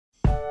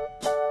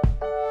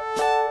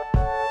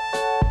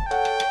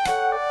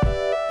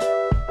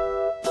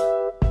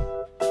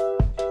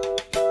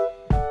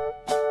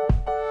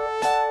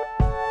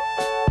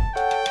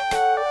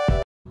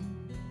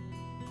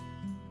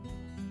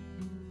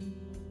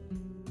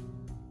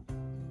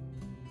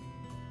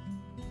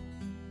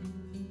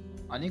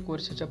अनेक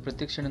वर्षाच्या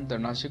प्रतीक्षेनंतर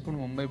नाशिकहून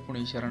मुंबई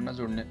पुणे शहरांना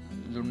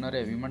जोडणाऱ्या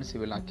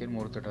विमानसेवेला अखेर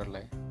मुहूर्त ठरला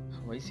आहे.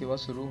 हवाई सेवा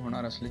सुरू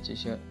होणार असल्याचे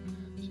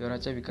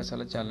शहराच्या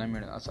विकासाला चालना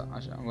मिळेल असा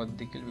आशावाद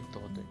देखील व्यक्त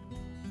होतोय.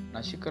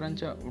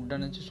 नाशिककरांच्या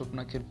उड्डाणाचे स्वप्न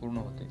अखेर पूर्ण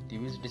होते.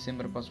 23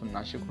 डिसेंबरपासून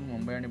नाशिकहून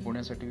मुंबई आणि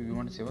पुण्यासाठी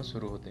विमानसेवा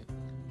सुरू होते.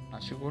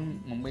 नाशिकहून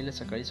मुंबईला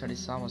सकाळी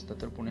 6:30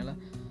 वाजता तर पुण्याला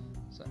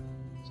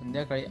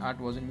संध्याकाळी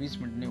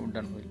 8:20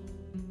 उड्डाण होईल.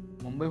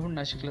 मुंबईहून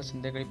नाशिकला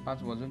संध्याकाळी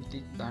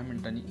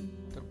 5:10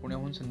 तर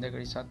पुण्याहून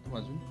संध्याकाळी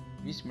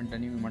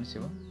 7:20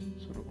 विमानसेवा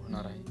सुरू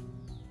होणार आहे.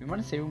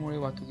 विमानसेवेमुळे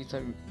वाहतुकीचा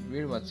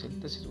वेळ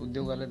वाचेल, तसेच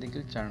उद्योगाला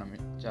देखील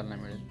चालना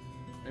मिळेल.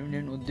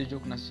 नवीन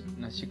उद्योजक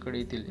नाशिककडे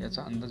येतील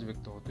याचा अंदाज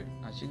व्यक्त होतोय.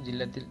 नाशिक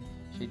जिल्ह्यातील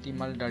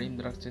शेतीमाल, डाळिंब,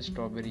 द्राक्षे,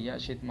 स्ट्रॉबेरी या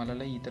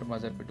शेतमालालाही इतर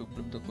बाजारपेठ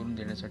उपलब्ध करून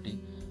देण्यासाठी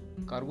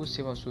कार्गो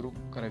सेवा सुरू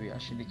करावी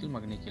अशी देखील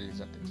मागणी केली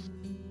जाते.